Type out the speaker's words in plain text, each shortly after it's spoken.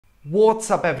What's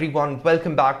up everyone,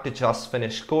 welcome back to Just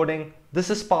Finished Coding.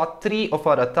 This is part 3 of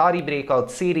our Atari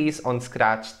Breakout series on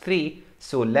Scratch 3,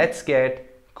 so let's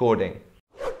get coding.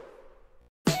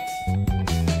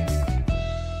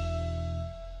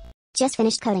 Just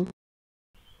finished coding.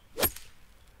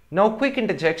 Now quick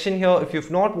interjection here, if you've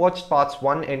not watched parts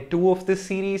 1 and 2 of this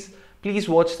series, please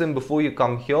watch them before you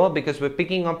come here because we're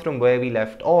picking up from where we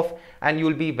left off and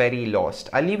you'll be very lost.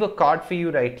 I'll leave a card for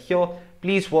you right here.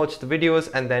 Please watch the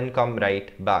videos and then come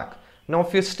right back. Now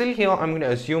if you're still here, I'm going to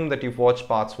assume that you've watched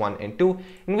parts 1 and 2,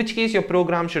 in which case your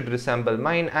program should resemble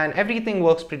mine and everything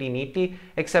works pretty neatly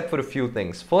except for a few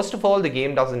things. First of all, the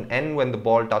game doesn't end when the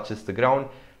ball touches the ground.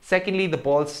 Secondly, the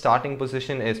ball's starting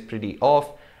position is pretty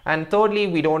off. And thirdly,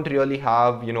 we don't really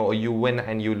have, a you win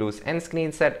and you lose end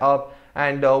screen set up.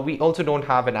 And we also don't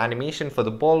have an animation for the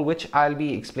ball, which I'll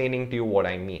be explaining to you what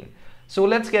I mean. So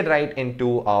let's get right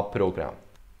into our program.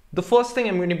 The first thing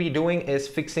I'm going to be doing is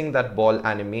fixing that ball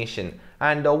animation.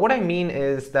 And what I mean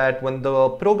is that when the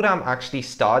program actually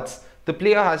starts, the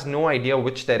player has no idea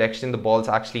which direction the ball's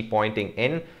actually pointing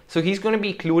in. So he's going to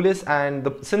be clueless, and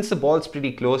since the ball's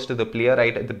pretty close to the player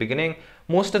right at the beginning,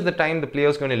 most of the time the player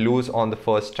is going to lose on the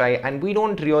first try, and we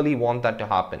don't really want that to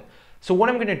happen. So what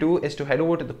I'm going to do is to head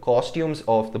over to the costumes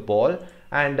of the ball,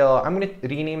 and I'm going to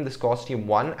rename this costume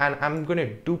 1, and I'm going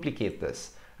to duplicate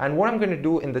this. And what I'm going to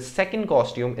do in the second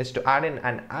costume is to add in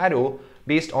an arrow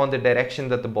based on the direction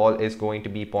that the ball is going to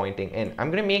be pointing in.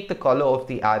 I'm going to make the color of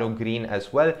the arrow green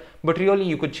as well, but really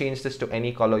you could change this to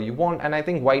any color you want, and I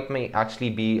think white may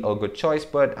actually be a good choice,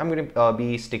 but I'm going to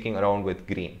be sticking around with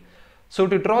green. So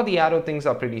to draw the arrow, things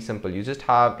are pretty simple. You just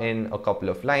have in a couple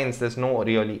of lines. There's no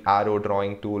really arrow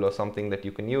drawing tool or something that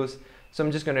you can use. So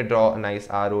I'm just going to draw a nice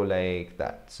arrow like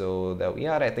that. So there we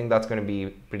are. I think that's going to be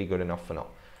pretty good enough for now.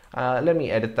 Let me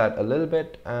edit that a little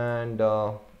bit, and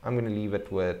I'm going to leave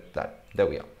it with that. There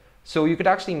we are. So you could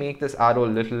actually make this arrow a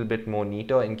little bit more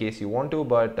neater in case you want to,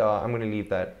 but I'm going to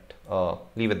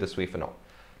leave it this way for now.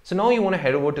 So now you want to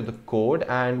head over to the code,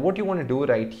 and what you want to do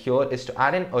right here is to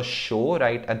add in a show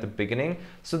right at the beginning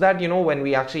so that when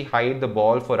we actually hide the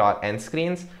ball for our end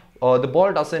screens, the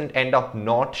ball doesn't end up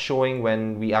not showing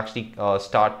when we actually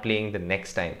start playing the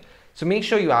next time. So make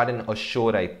sure you add in a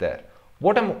show right there.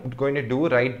 What I'm going to do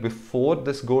right before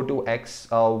this go to X,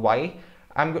 Y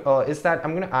is that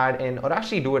I'm going to add in, or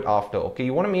actually do it after. Okay,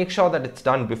 you want to make sure that it's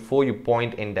done before you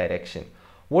point in direction.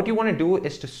 What you want to do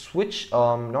is to switch,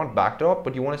 not backdrop,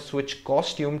 but you want to switch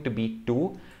costume to be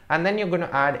 2, and then you're going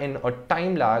to add in a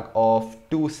time lag of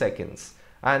 2 seconds.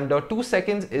 And 2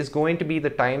 seconds is going to be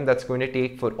the time that's going to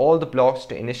take for all the blocks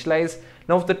to initialize.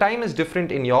 Now, if the time is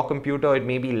different in your computer, it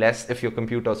may be less if your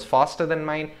computer is faster than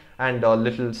mine, and a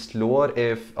little slower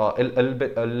if a little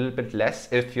bit less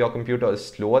if your computer is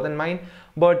slower than mine.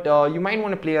 But you might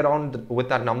want to play around with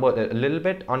that number a little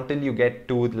bit until you get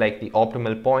to like the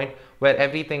optimal point where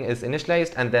everything is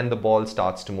initialized and then the ball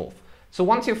starts to move. So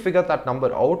once you've figured that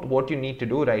number out, what you need to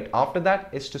do right after that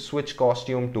is to switch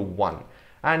costume to 1.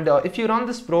 And if you run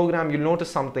this program, you'll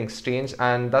notice something strange,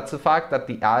 and that's the fact that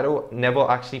the arrow never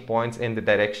actually points in the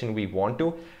direction we want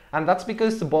to. And that's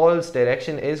because the ball's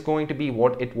direction is going to be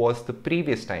what it was the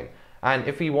previous time. And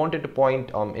if we wanted to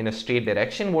point in a straight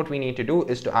direction, what we need to do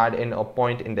is to add in a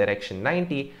point in direction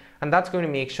 90. And that's going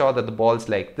to make sure that the ball's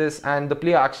like this, and the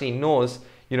player actually knows,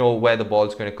 where the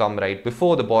ball's going to come right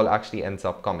before the ball actually ends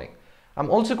up coming. I'm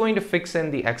also going to fix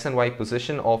in the X and Y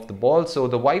position of the ball. So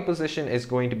the Y position is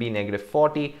going to be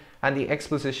 -40 and the X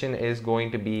position is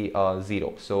going to be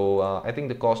 0. So I think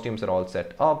the costumes are all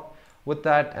set up with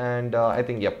that, and I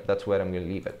think, yep, that's where I'm going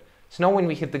to leave it. So now when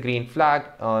we hit the green flag,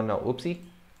 no, oopsie,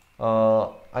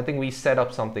 I think we set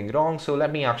up something wrong. So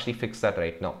let me actually fix that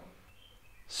right now.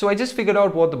 So I just figured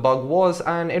out what the bug was,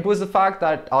 and it was the fact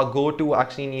that our go-to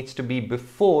actually needs to be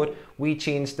before we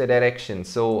change the direction.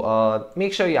 So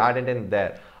make sure you add it in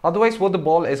there. Otherwise, what the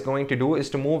ball is going to do is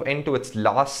to move into its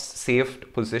last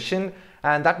saved position,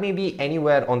 and that may be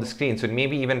anywhere on the screen. So it may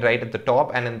be even right at the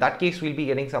top, and in that case, we'll be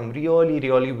getting some really,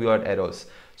 really weird errors.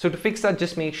 So to fix that,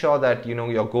 just make sure that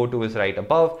your go-to is right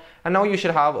above, and now you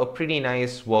should have a pretty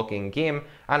nice working game.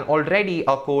 And already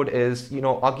our code is,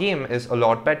 our game is a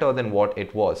lot better than what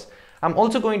it was. I'm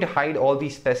also going to hide all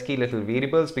these pesky little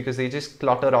variables because they just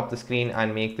clutter up the screen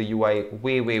and make the UI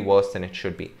way, way worse than it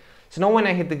should be. So now when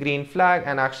I hit the green flag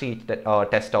and actually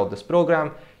test out this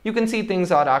program, you can see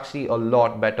things are actually a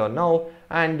lot better now,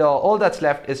 and all that's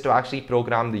left is to actually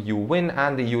program the you win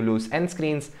and the you lose end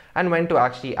screens and when to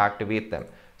actually activate them.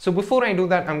 So before I do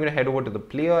that, I'm going to head over to the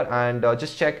player and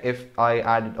just check if I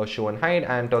added a show and hide,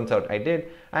 and turns out I did.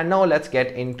 And now let's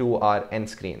get into our end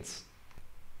screens.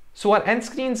 So our end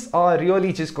screens are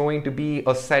really just going to be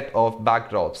a set of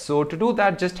backdrops. So to do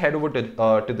that, just head over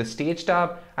to the stage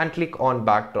tab and click on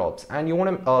backdrops. And you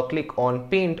want to click on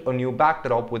paint a new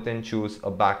backdrop, within choose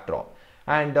a backdrop.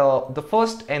 And the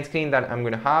first end screen that I'm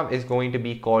going to have is going to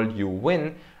be called You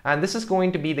Win. And this is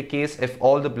going to be the case if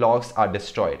all the blocks are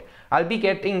destroyed. I'll be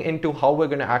getting into how we're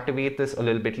going to activate this a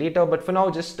little bit later, but for now,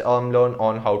 just learn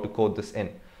on how to code this in.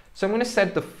 So I'm going to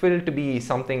set the fill to be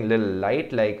something little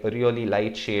light, like a really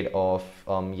light shade of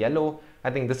yellow.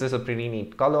 I think this is a pretty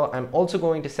neat color. I'm also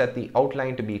going to set the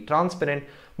outline to be transparent,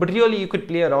 but really you could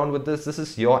play around with this. This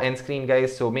is your end screen,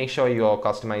 guys, so make sure you're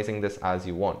customizing this as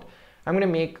you want. I'm going to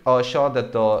make sure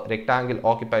that the rectangle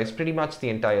occupies pretty much the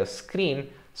entire screen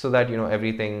so that, you know,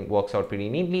 everything works out pretty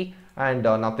neatly and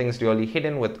nothing's really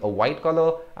hidden with a white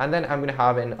color. And then I'm going to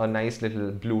have in a nice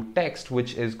little blue text,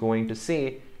 which is going to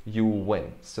say You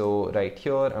Win. So right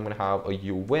here, I'm going to have a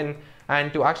You Win.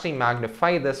 And to actually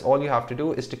magnify this, all you have to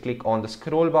do is to click on the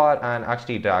scroll bar and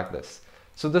actually drag this.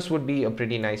 So this would be a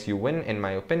pretty nice You Win in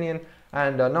my opinion.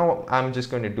 And now I'm just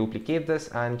going to duplicate this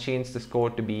and change this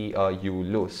code to be You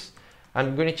Lose.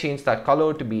 I'm going to change that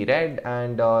color to be red,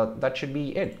 and that should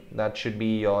be it. That should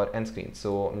be your end screen.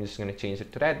 So I'm just going to change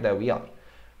it to red. There we are.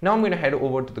 Now I'm going to head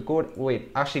over to the code.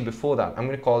 Wait, actually before that, I'm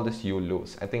going to call this You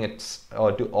Lose. I think it's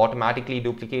automatically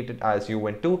duplicated as You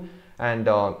Win 2, and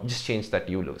just change that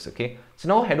You Lose. Okay. So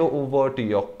now head over to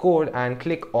your code and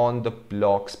click on the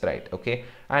block sprite. Okay.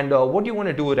 And what you want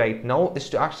to do right now is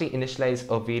to actually initialize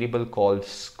a variable called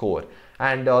score.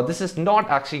 And this is not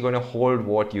actually going to hold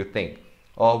what you think.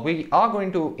 We are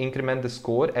going to increment the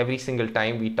score every single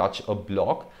time we touch a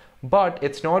block, but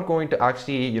it's not going to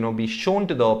actually, you know, be shown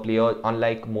to the player,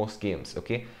 unlike most games.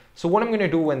 Okay, so what I'm going to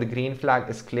do when the green flag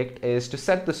is clicked is to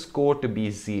set the score to be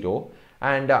 0,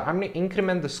 and I'm going to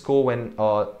increment the score when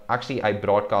actually I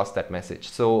broadcast that message.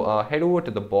 So head over to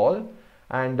the ball,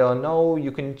 and now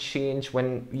you can change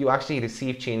when you actually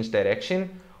receive change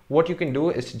direction. What you can do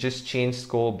is just change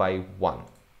score by 1.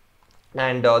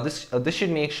 And this should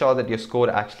make sure that your score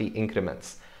actually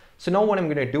increments. So now what I'm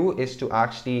going to do is to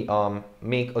actually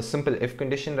make a simple if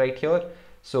condition right here.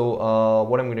 So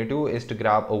what I'm going to do is to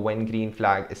grab a when green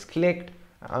flag is clicked.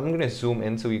 I'm going to zoom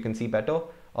in so you can see better.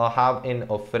 Have in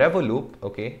a forever loop,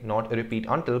 okay, not a repeat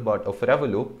until, but a forever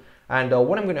loop. And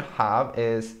what I'm going to have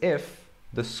is if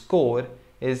the score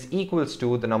is equals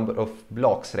to the number of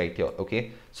blocks right here.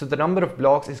 Okay, so the number of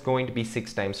blocks is going to be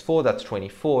 6 times 4, that's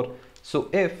 24. So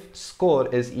if score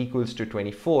is equals to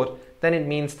 24, then it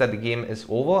means that the game is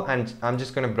over, and I'm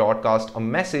just going to broadcast a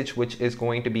message which is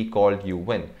going to be called You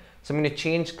Win. So I'm going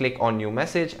to click on new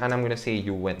message, and I'm going to say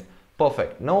You Win.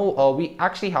 Perfect. Now we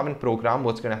actually haven't programmed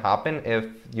what's going to happen if,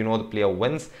 you know, the player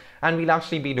wins, and we'll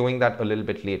actually be doing that a little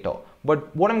bit later.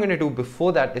 But what I'm going to do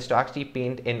before that is to actually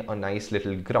paint in a nice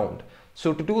little ground.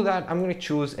 So to do that, I'm going to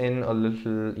choose in a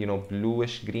little, you know,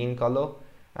 bluish green color.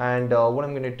 And what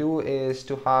I'm going to do is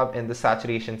to have in the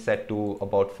saturation set to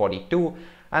about 42,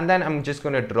 and then I'm just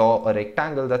going to draw a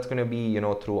rectangle that's going to be, you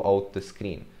know, throughout the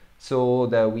screen. So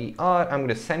there we are. I'm going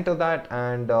to center that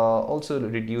and also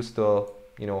reduce the,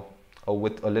 you know,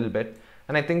 width a little bit.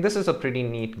 And I think this is a pretty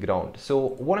neat ground. So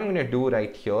what I'm going to do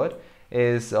right here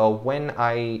is when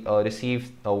I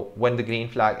when the green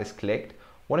flag is clicked,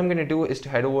 what I'm going to do is to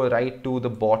head over right to the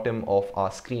bottom of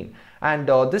our screen. And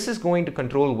this is going to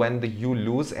control when the You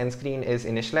Lose end screen is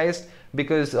initialized,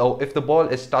 because if the ball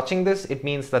is touching this, it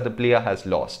means that the player has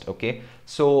lost. Okay,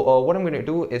 so what I'm going to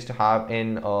do is to have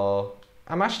in,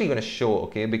 I'm actually going to show,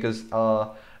 okay, because I'm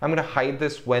going to hide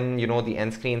this when, you know, the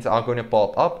end screens are going to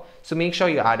pop up. So make sure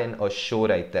you add in a show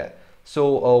right there.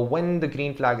 So when the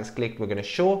green flag is clicked, we're going to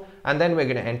show, and then we're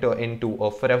going to enter into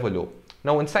a forever loop.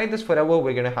 Now inside this forever,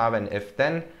 we're going to have an if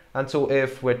then, and so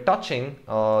if we're touching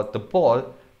the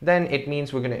ball, then it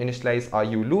means we're going to initialize our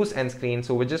You Lose end screen.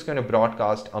 So we're just going to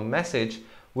broadcast a message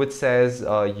which says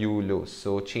You Lose.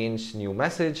 So change new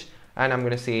message, and I'm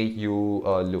going to say You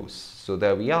Lose. So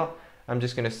there we are. I'm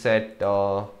just going to set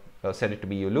it to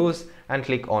be You Lose and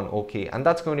click on OK, and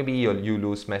that's going to be your You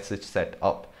Lose message set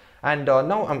up. And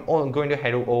now I'm going to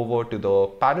head over to the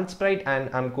paddle sprite, and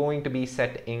I'm going to be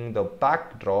setting the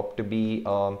backdrop to be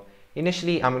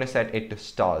initially I'm going to set it to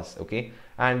stars. Okay,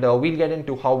 and we'll get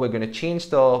into how we're going to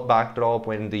change the backdrop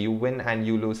when the You Win and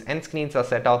You Lose end screens are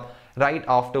set up right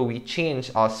after we change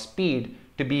our speed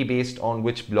to be based on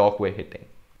which block we're hitting.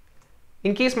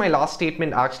 In case my last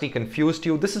statement actually confused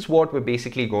you, this is what we're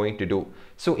basically going to do.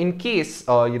 So in case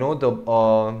you know,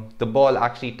 the ball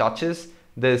actually touches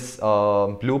this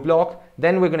blue block,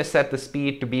 then we're going to set the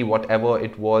speed to be whatever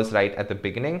it was right at the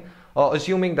beginning.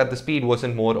 assuming that the speed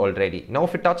wasn't more already. Now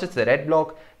if it touches the red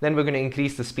block, then we're going to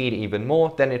increase the speed even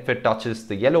more. Then if it touches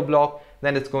the yellow block,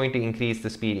 then it's going to increase the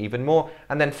speed even more.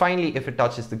 And then finally, if it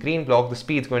touches the green block, the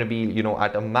speed is going to be,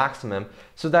 at a maximum,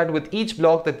 so that with each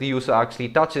block that the user actually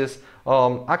touches,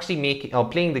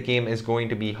 playing the game is going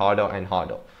to be harder and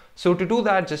harder. So to do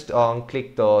that, just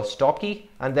click the stop key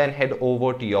and then head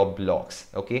over to your blocks.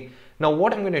 Okay. Now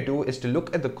what I'm going to do is to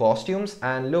look at the costumes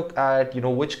and look at,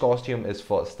 which costume is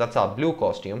first. That's our blue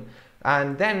costume.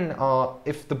 And then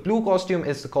if the blue costume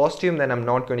is the costume, then I'm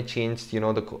not going to change,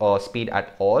 the speed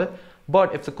at all.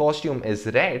 But if the costume is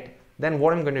red, then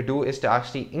what I'm going to do is to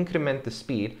actually increment the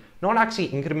speed. Not actually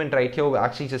increment right here, we're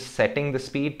actually just setting the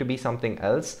speed to be something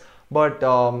else. But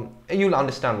you'll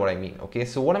understand what I mean. Okay,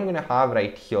 so what I'm going to have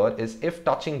right here is if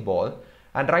touching ball,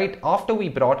 and right after we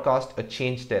broadcast a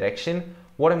change direction,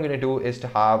 what I'm going to do is to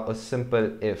have a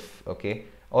simple if, okay,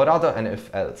 or rather an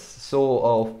if else.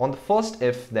 So on the first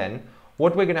if, then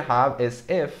what we're going to have is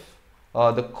if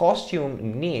the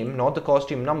costume name, not the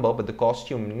costume number, but the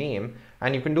costume name,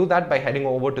 and you can do that by heading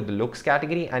over to the looks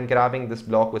category and grabbing this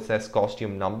block which says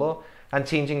costume number and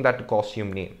changing that to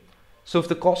costume name. So if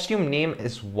the costume name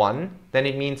is 1, then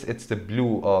it means it's the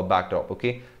blue backdrop,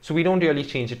 okay? So we don't really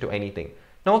change it to anything.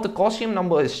 Now if the costume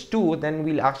number is 2, then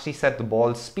we'll actually set the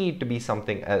ball speed to be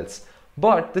something else.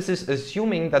 But this is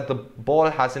assuming that the ball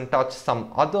hasn't touched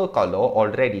some other color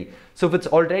already. So if it's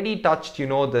already touched,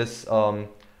 this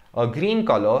green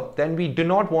color, then we do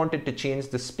not want it to change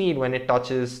the speed when it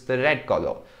touches the red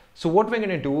color. So what we're going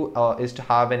to do is to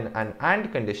have an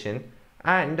AND condition,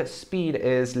 and speed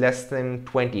is less than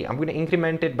 20. I'm going to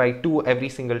increment it by 2 every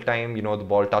single time, the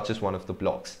ball touches one of the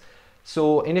blocks.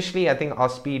 So initially, I think our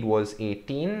speed was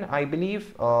 18, I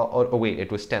believe, oh wait,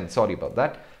 it was 10. Sorry about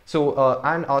that. So,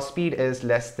 and our speed is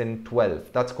less than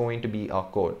 12. That's going to be our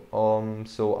code.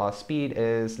 So our speed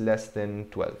is less than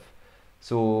 12.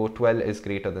 So 12 is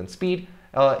greater than speed.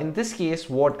 In this case,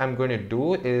 what I'm going to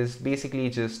do is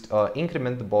basically just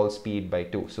increment the ball speed by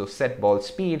 2. So set ball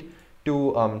speed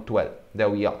to 12. There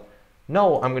we are.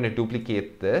 Now I'm going to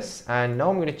duplicate this, and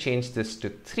now I'm going to change this to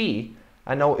 3.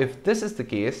 And now if this is the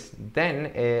case,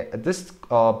 then this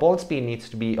ball speed needs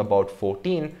to be about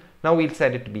 14. Now we'll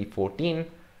set it to be 14.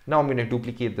 Now I'm going to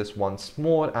duplicate this once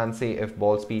more and say if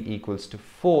ball speed equals to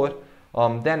 4,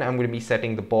 then I'm going to be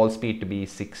setting the ball speed to be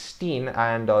 16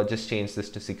 and just change this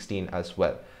to 16 as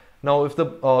well. Now if the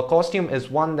costume is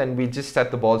 1, then we just set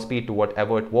the ball speed to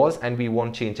whatever it was and we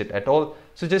won't change it at all.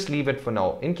 So just leave it for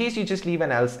now. In case you just leave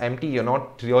an else empty, you're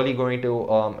not really going to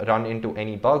run into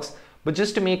any bugs. But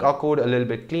just to make our code a little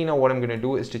bit cleaner, what I'm going to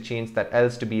do is to change that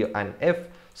else to be an if,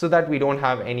 so that we don't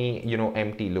have any,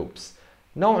 empty loops.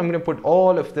 Now I'm going to put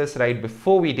all of this right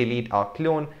before we delete our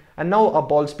clone. And now our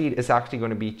ball speed is actually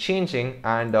going to be changing.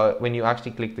 And when you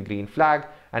actually click the green flag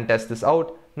and test this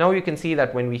out, now you can see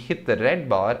that when we hit the red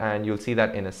bar, and you'll see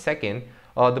that in a second,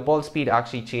 the ball speed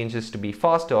actually changes to be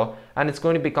faster, and it's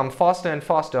going to become faster and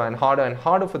faster and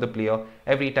harder for the player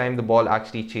every time the ball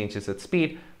actually changes its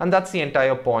speed. And that's the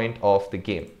entire point of the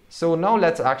game. So now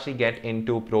let's actually get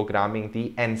into programming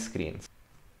the end screens.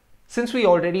 Since we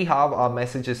already have our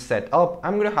messages set up,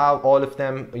 I'm going to have all of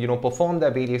them, perform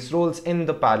their various roles in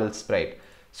the paddle sprite.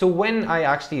 So when I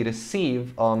actually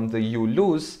receive the you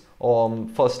lose,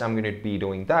 first I'm going to be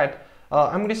doing that.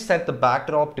 I'm going to set the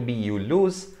backdrop to be you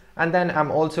lose, and then I'm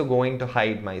also going to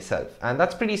hide myself. And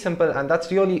that's pretty simple, and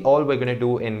that's really all we're going to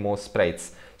do in most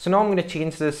sprites. So now I'm going to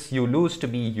change this you lose to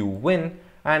be you win,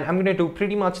 and I'm going to do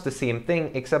pretty much the same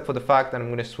thing, except for the fact that I'm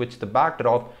going to switch the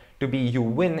backdrop to be you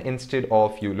win instead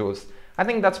of you lose. I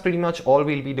think that's pretty much all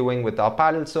we'll be doing with our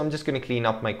paddle, so I'm just going to clean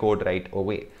up my code right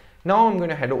away. Now I'm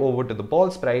going to head over to the ball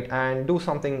sprite and do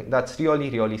something that's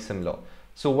really similar.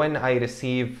 So when I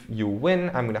receive you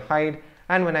win, I'm going to hide,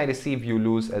 and when I receive you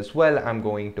lose as well, I'm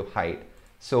going to hide.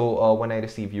 So when I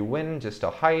receive you win, just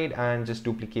hide, and just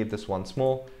duplicate this once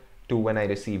more to when I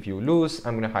receive you lose,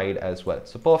 I'm going to hide as well.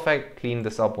 So perfect, clean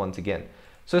this up once again.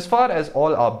 So as far as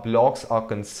all our blocks are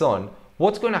concerned,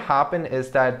 what's going to happen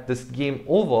is that this game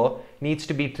over needs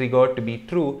to be triggered to be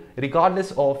true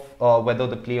regardless of whether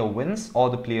the player wins or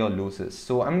the player loses.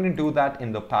 So I'm going to do that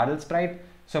in the paddle sprite.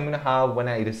 So I'm going to have when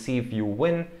I receive you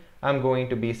win, I'm going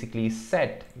to basically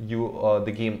set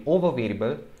the game over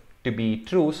variable to be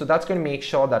true. So that's going to make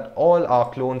sure that all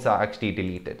our clones are actually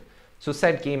deleted. So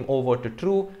set game over to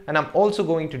true, and I'm also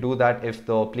going to do that if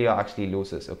the player actually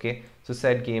loses. Okay, so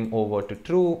set game over to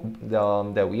true.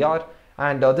 There we are.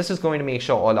 And this is going to make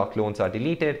sure all our clones are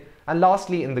deleted. And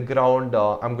lastly, in the ground,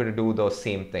 I'm going to do the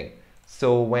same thing.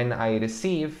 So when I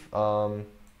receive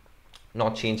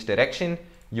not change direction,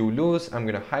 you lose, I'm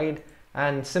going to hide.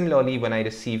 And similarly, when I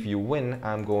receive you win,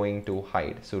 I'm going to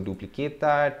hide. So duplicate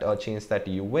that, change that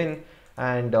to you win,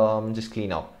 and just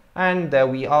clean up. And there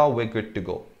we are, we're good to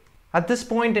go. At this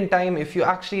point in time, if you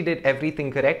actually did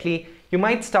everything correctly, you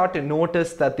might start to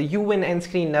notice that the UN end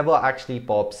screen never actually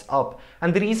pops up.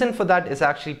 And the reason for that is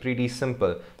actually pretty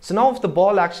simple. So now if the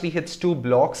ball actually hits two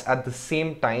blocks at the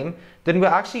same time, then we're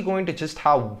actually going to just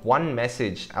have one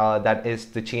message, that is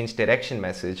the change direction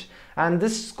message. And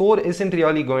this score isn't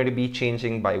really going to be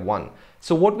changing by 1.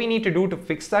 So what we need to do to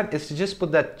fix that is to just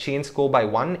put that change score by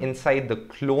 1 inside the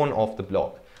clone of the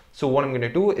block. So what I'm going to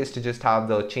do is to just have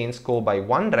the change score by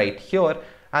 1 right here,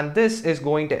 and this is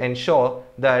going to ensure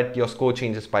that your score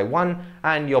changes by 1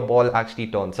 and your ball actually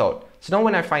turns out. So now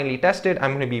when I finally test it,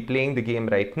 I'm going to be playing the game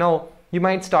right now. You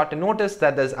might start to notice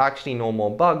that there's actually no more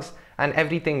bugs and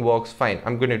everything works fine.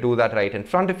 I'm going to do that right in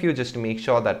front of you just to make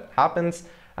sure that happens,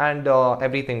 and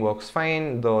everything works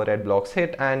fine. The red blocks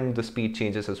hit and the speed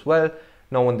changes as well.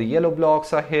 Now when the yellow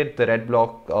blocks are hit, the red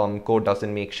block code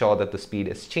doesn't make sure that the speed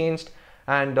is changed.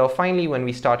 And finally, when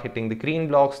we start hitting the green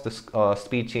blocks, the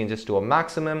speed changes to a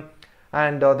maximum.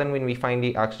 And then when we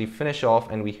finally actually finish off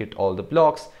and we hit all the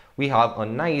blocks, we have a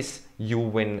nice you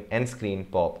win end screen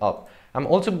pop up. I'm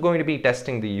also going to be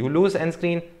testing the you lose end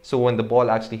screen. So when the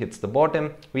ball actually hits the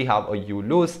bottom, we have a you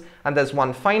lose. And there's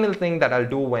one final thing that I'll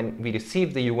do when we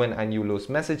receive the you win and you lose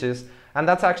messages, and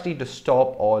that's actually to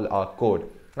stop all our code.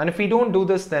 And if we don't do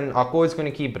this, then our code is going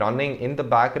to keep running in the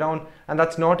background, and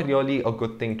that's not really a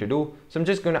good thing to do. So I'm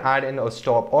just going to add in a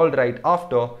stop all right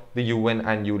after the you win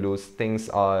and you lose things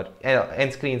are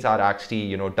end screens are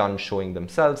actually done showing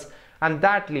themselves. And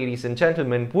that, ladies and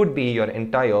gentlemen, would be your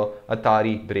entire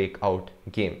Atari Breakout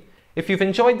game. If you've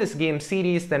enjoyed this game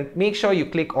series, then make sure you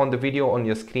click on the video on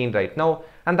your screen right now,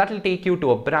 and that will take you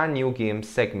to a brand new game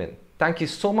segment. Thank you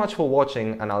so much for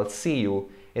watching, and I'll see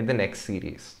you in the next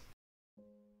series.